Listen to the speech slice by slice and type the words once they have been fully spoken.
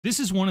This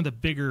is one of the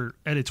bigger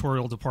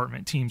editorial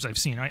department teams I've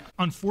seen.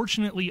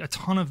 Unfortunately, a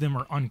ton of them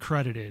are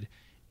uncredited,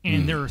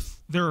 and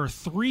there are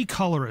 3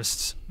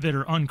 colorists that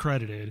are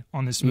uncredited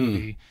on this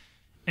movie.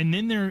 And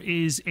then there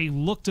is a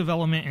look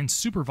development and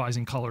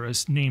supervising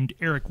colorist named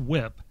Eric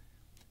Whip,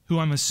 who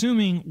I'm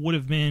assuming would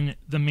have been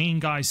the main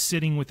guy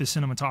sitting with the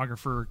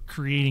cinematographer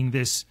creating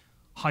this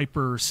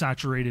hyper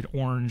saturated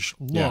orange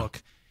look.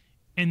 Yeah.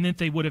 And that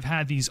they would have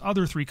had these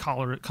other 3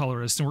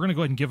 colorists, and we're going to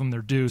go ahead and give them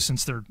their due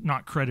since they're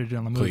not credited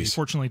on the movie. Please.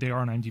 Fortunately, they are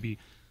on IMDb.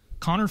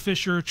 Connor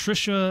Fisher,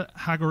 Trisha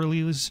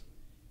Haggerlies,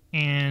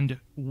 and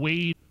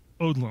Wade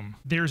Odlum.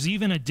 There's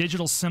even a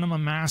digital cinema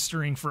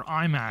mastering for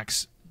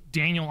IMAX,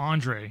 Daniel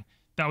Andre.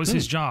 That was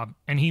his job,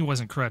 and he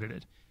wasn't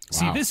credited. Wow.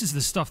 See, this is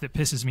the stuff that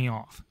pisses me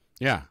off.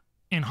 Yeah.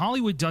 And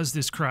Hollywood does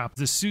this crap.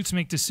 The suits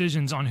make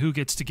decisions on who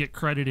gets to get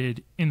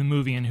credited in the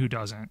movie and who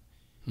doesn't.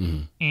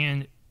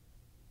 And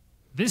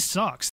this sucks.